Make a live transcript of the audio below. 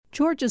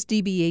Georgia's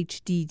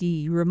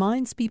DBHDD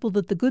reminds people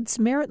that the Good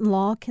Samaritan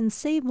law can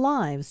save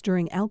lives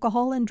during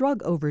alcohol and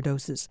drug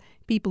overdoses.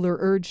 People are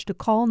urged to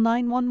call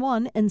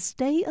 911 and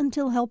stay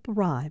until help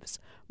arrives.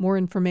 More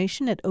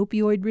information at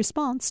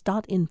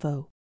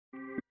opioidresponse.info.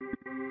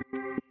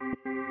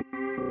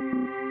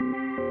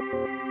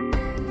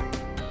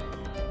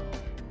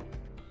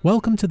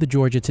 Welcome to the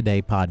Georgia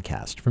Today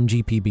podcast from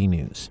GPB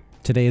News.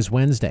 Today is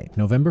Wednesday,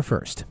 November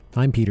 1st.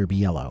 I'm Peter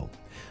Biello.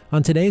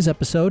 On today's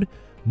episode,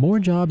 more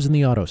jobs in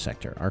the auto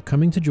sector are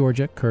coming to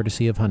Georgia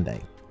courtesy of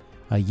Hyundai.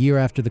 A year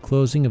after the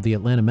closing of the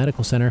Atlanta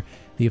Medical Center,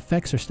 the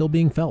effects are still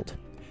being felt.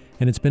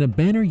 And it's been a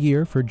banner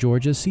year for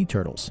Georgia's sea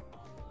turtles.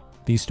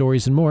 These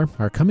stories and more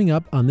are coming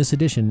up on this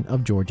edition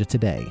of Georgia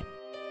Today.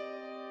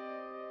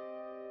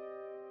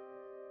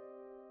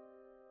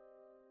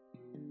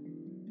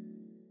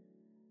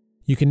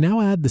 You can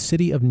now add the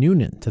city of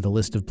Newnan to the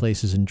list of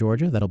places in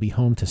Georgia that'll be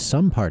home to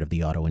some part of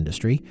the auto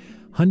industry.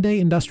 Hyundai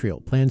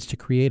Industrial plans to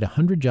create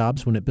 100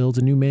 jobs when it builds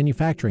a new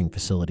manufacturing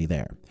facility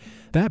there.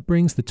 That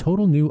brings the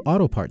total new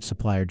auto parts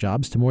supplier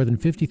jobs to more than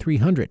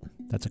 5,300.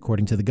 That's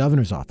according to the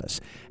governor's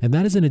office. And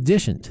that is in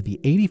addition to the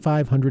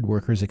 8,500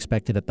 workers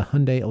expected at the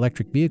Hyundai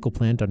electric vehicle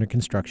plant under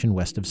construction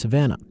west of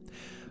Savannah.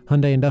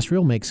 Hyundai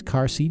Industrial makes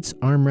car seats,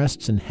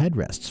 armrests, and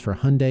headrests for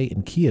Hyundai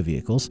and Kia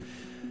vehicles.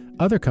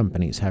 Other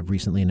companies have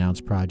recently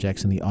announced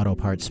projects in the auto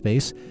parts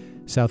space.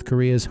 South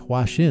Korea's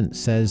Hwashin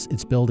says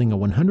it's building a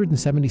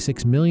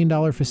 $176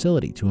 million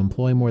facility to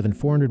employ more than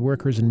 400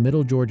 workers in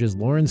Middle Georgia's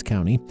Lawrence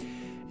County.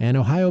 And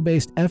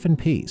Ohio-based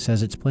F&P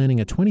says it's planning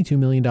a $22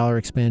 million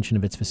expansion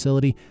of its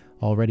facility,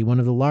 already one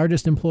of the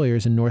largest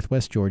employers in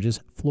Northwest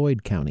Georgia's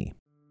Floyd County.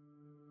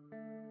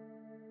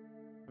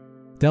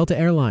 Delta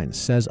Airlines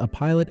says a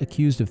pilot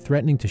accused of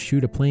threatening to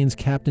shoot a plane's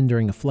captain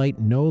during a flight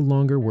no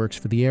longer works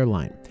for the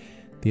airline.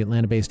 The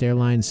Atlanta-based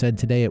airline said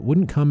today it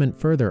wouldn't comment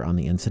further on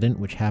the incident,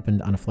 which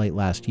happened on a flight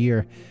last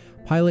year.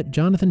 Pilot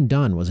Jonathan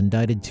Dunn was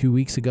indicted 2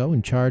 weeks ago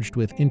and charged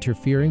with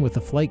interfering with the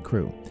flight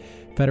crew.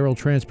 Federal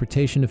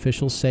transportation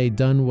officials say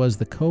Dunn was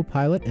the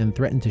co-pilot and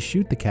threatened to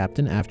shoot the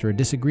captain after a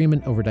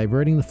disagreement over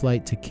diverting the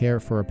flight to care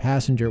for a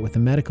passenger with a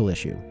medical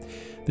issue.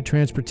 The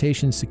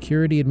Transportation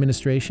Security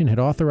Administration had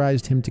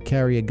authorized him to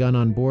carry a gun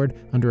on board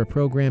under a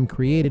program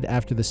created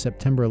after the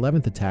September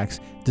 11th attacks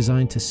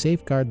designed to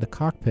safeguard the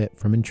cockpit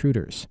from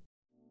intruders.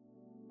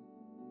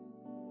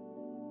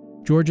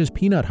 Georgia's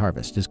peanut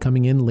harvest is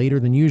coming in later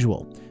than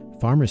usual.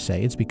 Farmers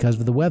say it's because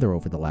of the weather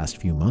over the last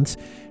few months.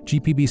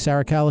 GPB's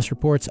Sarah Callis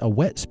reports a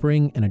wet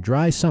spring and a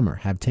dry summer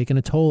have taken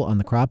a toll on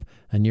the crop,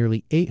 a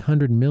nearly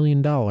 $800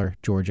 million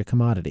Georgia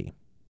commodity.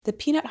 The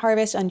peanut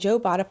harvest on Joe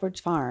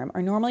Bodiford's farm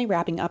are normally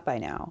wrapping up by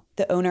now.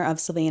 The owner of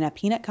Savannah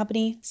Peanut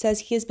Company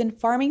says he has been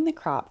farming the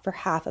crop for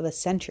half of a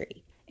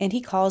century, and he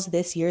calls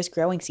this year's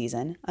growing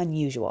season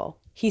unusual.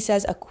 He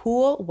says a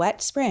cool,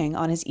 wet spring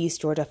on his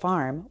East Georgia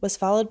farm was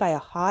followed by a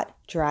hot,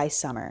 dry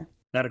summer.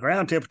 Now, the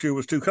ground temperature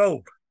was too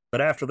cold, but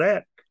after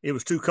that, it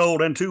was too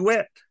cold and too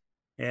wet.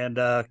 And,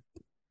 the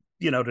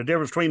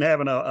difference between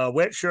having a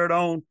wet shirt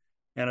on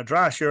and a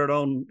dry shirt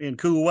on in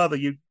cool weather,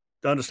 you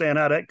understand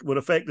how that would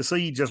affect the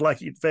seed just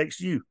like it affects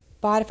you.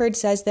 Bodiford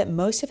says that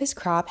most of his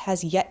crop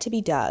has yet to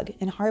be dug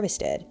and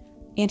harvested,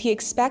 and he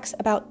expects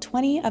about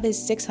 20 of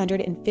his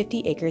 650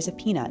 acres of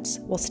peanuts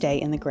will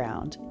stay in the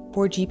ground.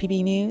 For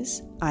GPB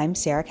News, I'm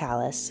Sarah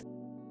Callis.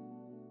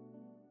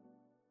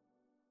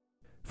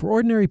 For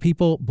ordinary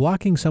people,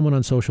 blocking someone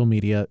on social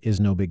media is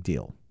no big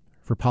deal.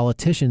 For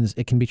politicians,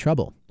 it can be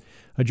trouble.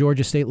 A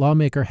Georgia state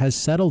lawmaker has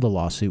settled a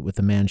lawsuit with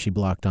the man she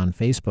blocked on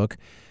Facebook.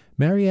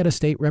 Marietta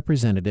State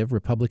Representative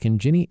Republican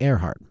Ginny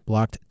Earhart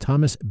blocked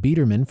Thomas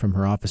Biederman from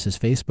her office's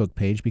Facebook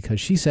page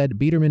because she said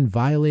Biederman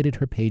violated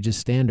her page's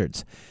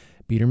standards.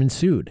 Biederman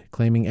sued,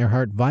 claiming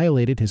Earhart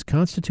violated his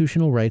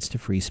constitutional rights to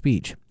free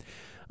speech.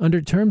 Under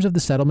terms of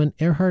the settlement,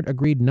 Earhart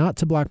agreed not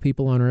to block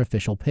people on her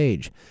official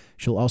page.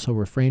 She'll also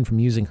refrain from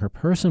using her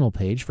personal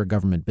page for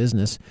government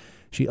business.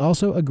 She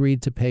also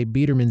agreed to pay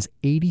Biederman's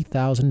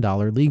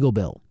 $80,000 legal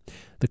bill.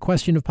 The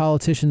question of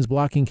politicians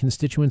blocking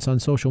constituents on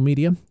social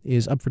media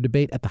is up for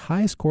debate at the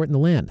highest court in the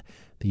land.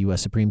 The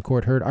U.S. Supreme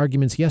Court heard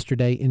arguments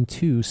yesterday in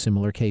two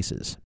similar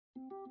cases.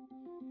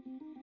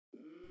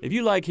 If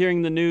you like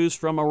hearing the news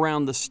from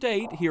around the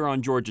state here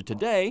on Georgia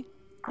Today,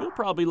 you'll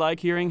probably like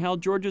hearing how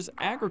Georgia's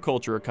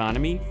agriculture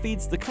economy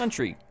feeds the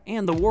country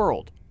and the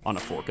world on A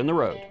Fork in the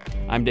Road.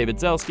 I'm David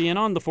Zelski, and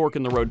on the Fork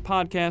in the Road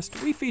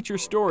podcast, we feature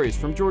stories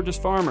from Georgia's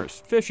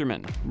farmers,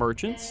 fishermen,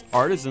 merchants,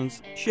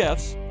 artisans,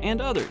 chefs, and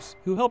others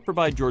who help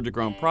provide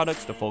Georgia-grown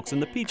products to folks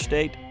in the Peach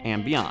State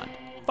and beyond.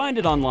 Find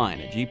it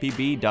online at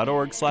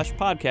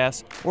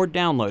gpb.org/podcast or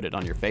download it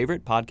on your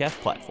favorite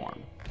podcast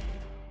platform.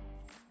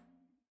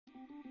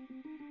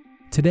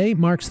 Today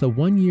marks the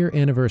one-year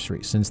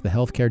anniversary since the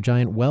healthcare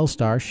giant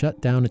Wellstar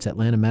shut down its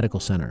Atlanta Medical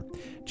Center.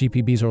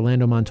 GPB's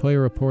Orlando Montoya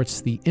reports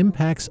the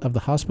impacts of the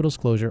hospital's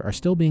closure are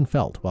still being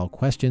felt, while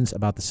questions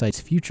about the site's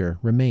future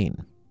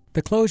remain.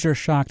 The closure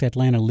shocked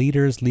Atlanta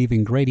leaders,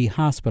 leaving Grady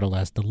Hospital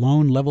as the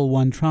lone Level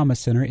 1 trauma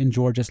center in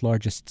Georgia's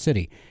largest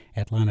city.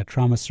 Atlanta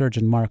trauma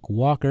surgeon Mark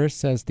Walker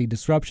says the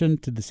disruption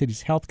to the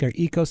city's healthcare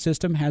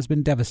ecosystem has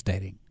been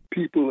devastating.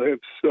 People have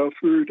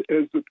suffered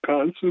as a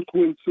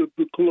consequence of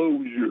the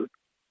closure.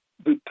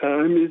 The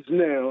time is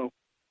now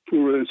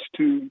for us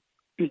to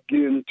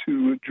begin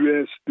to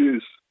address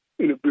this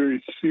in a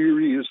very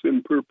serious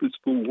and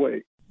purposeful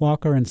way.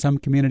 Walker and some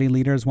community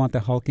leaders want the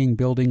hulking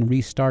building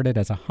restarted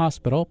as a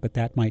hospital, but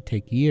that might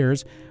take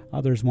years.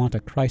 Others want a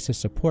crisis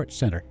support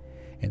center.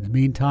 In the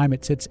meantime,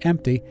 it sits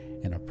empty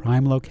in a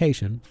prime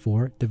location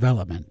for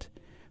development.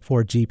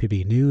 For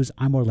GPB News,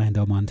 I'm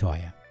Orlando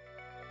Montoya.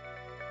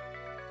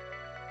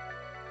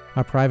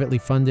 A privately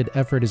funded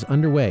effort is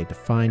underway to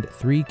find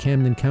 3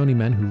 Camden County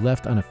men who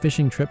left on a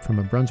fishing trip from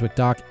a Brunswick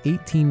dock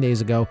 18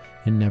 days ago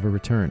and never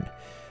returned.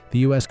 The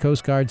U.S.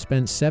 Coast Guard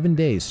spent 7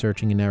 days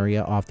searching an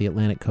area off the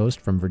Atlantic coast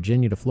from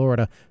Virginia to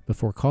Florida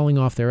before calling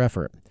off their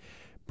effort.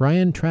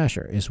 Brian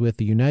Trasher is with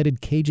the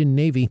United Cajun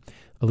Navy,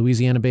 a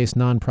Louisiana-based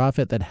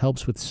nonprofit that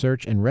helps with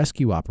search and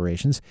rescue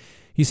operations.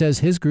 He says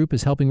his group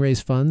is helping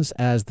raise funds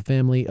as the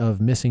family of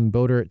missing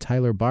boater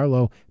Tyler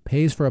Barlow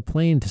pays for a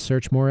plane to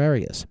search more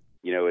areas.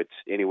 You know, it's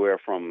anywhere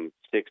from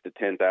 $6,000 to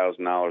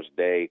 $10,000 a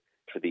day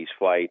for these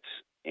flights,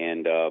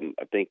 and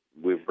I think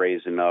we've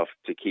raised enough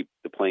to keep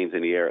the planes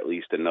in the air at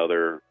least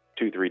another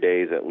 2-3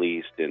 days at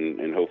least,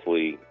 and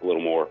hopefully a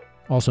little more.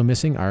 Also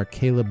missing are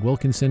Caleb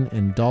Wilkinson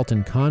and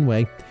Dalton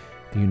Conway.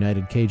 The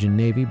United Cajun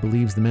Navy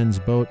believes the men's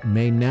boat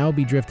may now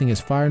be drifting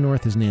as far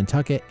north as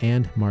Nantucket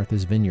and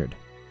Martha's Vineyard.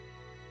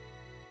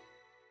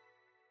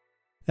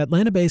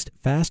 Atlanta-based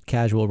fast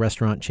casual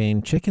restaurant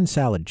chain Chicken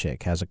Salad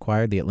Chick has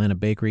acquired the Atlanta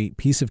bakery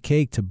Piece of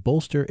Cake to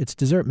bolster its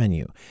dessert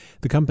menu.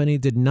 The company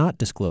did not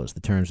disclose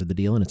the terms of the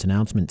deal in its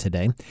announcement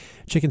today.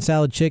 Chicken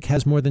Salad Chick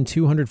has more than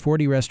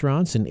 240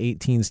 restaurants in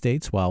 18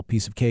 states, while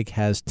Piece of Cake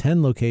has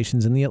 10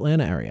 locations in the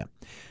Atlanta area.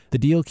 The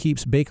deal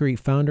keeps bakery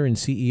founder and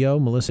CEO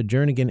Melissa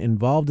Jernigan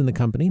involved in the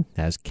company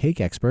as cake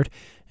expert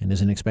and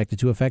isn't expected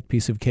to affect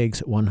Piece of Cake's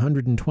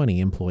 120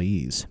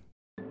 employees.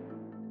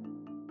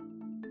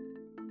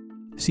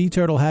 Sea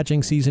turtle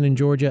hatching season in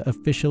Georgia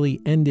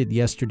officially ended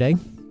yesterday.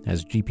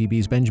 As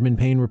GPB's Benjamin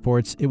Payne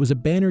reports, it was a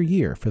banner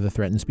year for the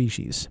threatened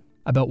species.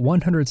 About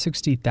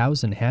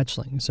 160,000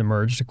 hatchlings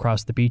emerged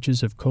across the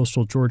beaches of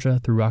coastal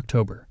Georgia through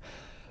October.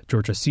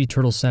 Georgia Sea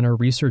Turtle Center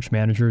research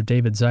manager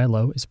David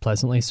Zilo is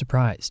pleasantly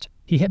surprised.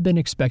 He had been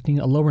expecting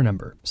a lower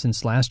number,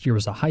 since last year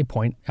was a high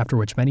point after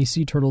which many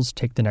sea turtles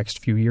take the next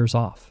few years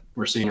off.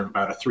 We're seeing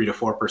about a 3 to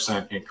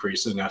 4%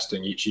 increase in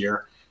nesting each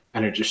year,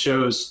 and it just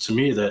shows to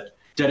me that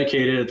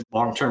dedicated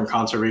long-term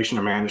conservation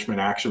and management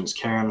actions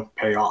can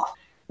pay off.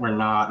 We're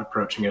not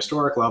approaching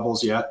historic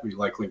levels yet. We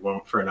likely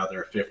won't for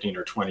another 15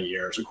 or 20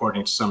 years,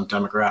 according to some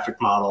demographic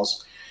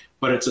models.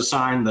 But it's a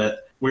sign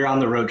that we're on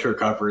the road to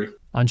recovery.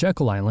 On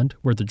Jekyll Island,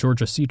 where the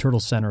Georgia Sea Turtle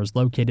Center is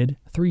located,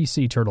 3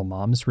 sea turtle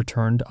moms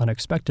returned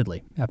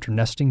unexpectedly after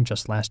nesting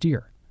just last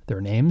year. Their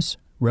names,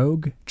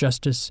 Rogue,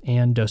 Justice,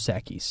 and Dos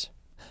Equis.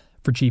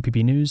 For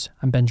GPB News,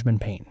 I'm Benjamin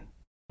Payne.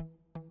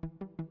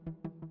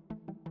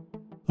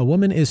 A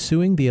woman is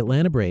suing the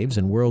Atlanta Braves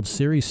and World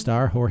Series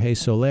star Jorge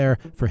Soler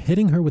for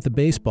hitting her with a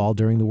baseball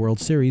during the World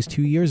Series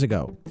 2 years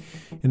ago.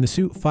 In the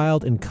suit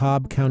filed in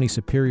Cobb County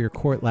Superior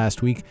Court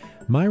last week,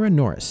 Myra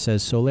Norris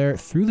says Soler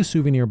threw the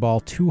souvenir ball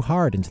too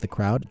hard into the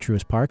crowd at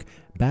Truist Park,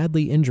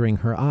 badly injuring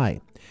her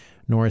eye.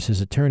 Norris's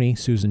attorney,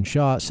 Susan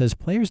Shaw, says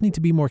players need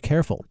to be more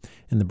careful,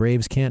 and the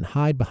Braves can't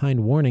hide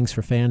behind warnings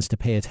for fans to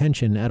pay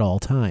attention at all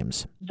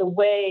times. The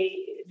way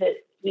that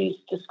these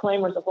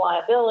disclaimers of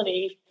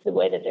liability, the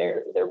way that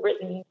they're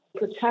written,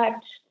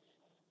 protect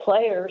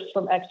players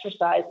from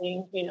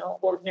exercising,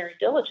 ordinary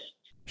diligence.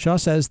 Shaw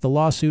says the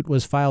lawsuit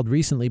was filed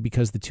recently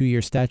because the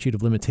 2-year statute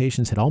of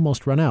limitations had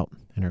almost run out,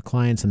 and her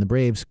clients and the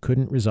Braves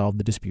couldn't resolve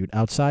the dispute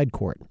outside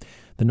court.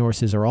 The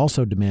Norrises are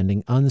also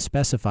demanding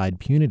unspecified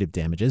punitive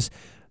damages.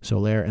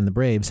 Soler and the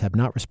Braves have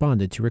not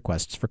responded to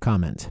requests for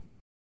comment.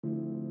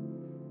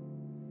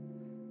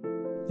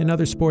 In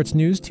other sports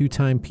news,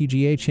 2-time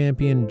PGA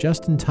champion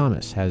Justin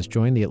Thomas has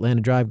joined the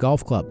Atlanta Drive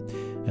Golf Club.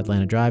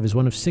 Atlanta Drive is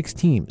one of 6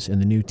 teams in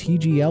the new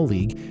TGL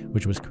League,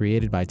 which was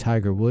created by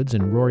Tiger Woods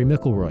and Rory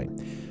McIlroy.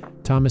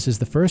 Thomas is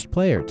the first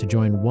player to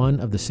join one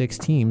of the 6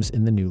 teams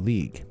in the new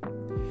league.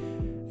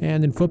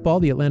 And in football,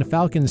 the Atlanta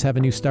Falcons have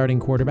a new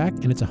starting quarterback,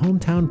 and it's a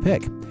hometown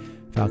pick.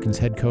 Falcons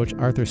head coach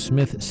Arthur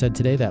Smith said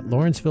today that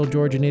Lawrenceville,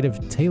 Georgia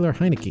native Taylor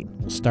Heineke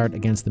will start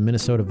against the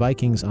Minnesota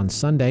Vikings on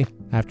Sunday.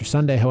 After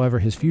Sunday, however,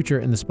 his future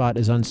in the spot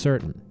is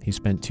uncertain. He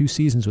spent 2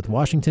 seasons with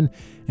Washington,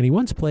 and he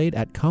once played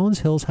at Collins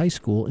Hills High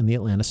School in the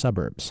Atlanta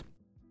suburbs.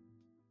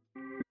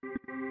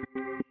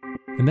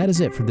 And that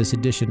is it for this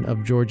edition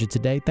of Georgia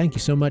Today. Thank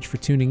you so much for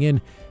tuning in.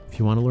 If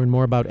you want to learn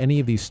more about any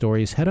of these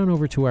stories, head on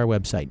over to our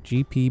website,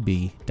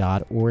 gpb.org/news.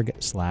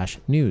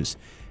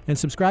 And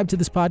subscribe to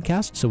this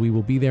podcast so we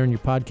will be there in your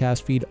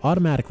podcast feed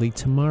automatically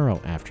tomorrow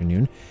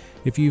afternoon.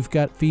 If you've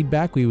got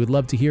feedback, we would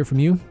love to hear from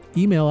you.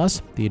 Email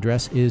us. The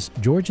address is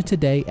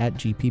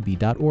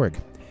georgiatoday@gpb.org.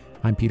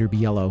 I'm Peter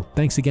Biello.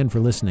 Thanks again for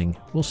listening.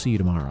 We'll see you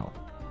tomorrow.